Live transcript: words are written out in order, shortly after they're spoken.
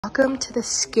Welcome to the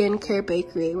Skincare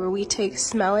Bakery, where we take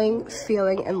smelling,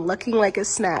 feeling, and looking like a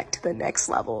snack to the next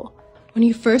level. When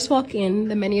you first walk in,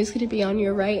 the menu is going to be on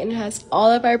your right and it has all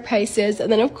of our prices.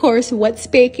 And then, of course, what's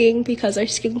baking, because our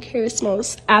skincare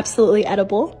smells absolutely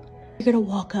edible. You're going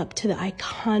to walk up to the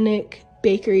iconic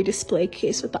bakery display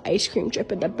case with the ice cream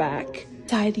drip in the back.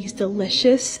 Inside these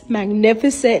delicious,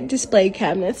 magnificent display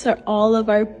cabinets are all of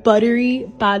our buttery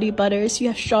body butters. You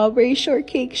have strawberry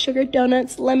shortcake, sugar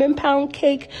donuts, lemon pound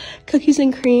cake, cookies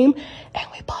and cream, and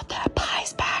we bought that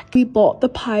pies back. We bought the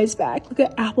pies back. Look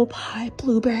at apple pie,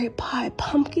 blueberry pie,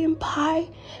 pumpkin pie,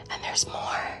 and there's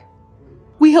more.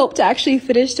 We hope to actually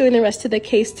finish doing the rest of the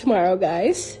case tomorrow,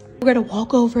 guys. We're gonna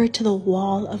walk over to the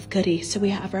wall of goodies. So we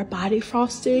have our body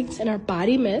frostings and our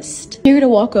body mist. You're gonna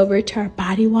walk over to our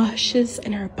body washes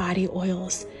and our body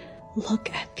oils.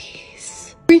 Look at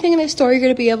these. Everything in the store you're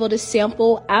gonna be able to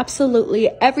sample.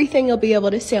 Absolutely everything you'll be able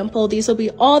to sample. These will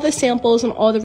be all the samples and all the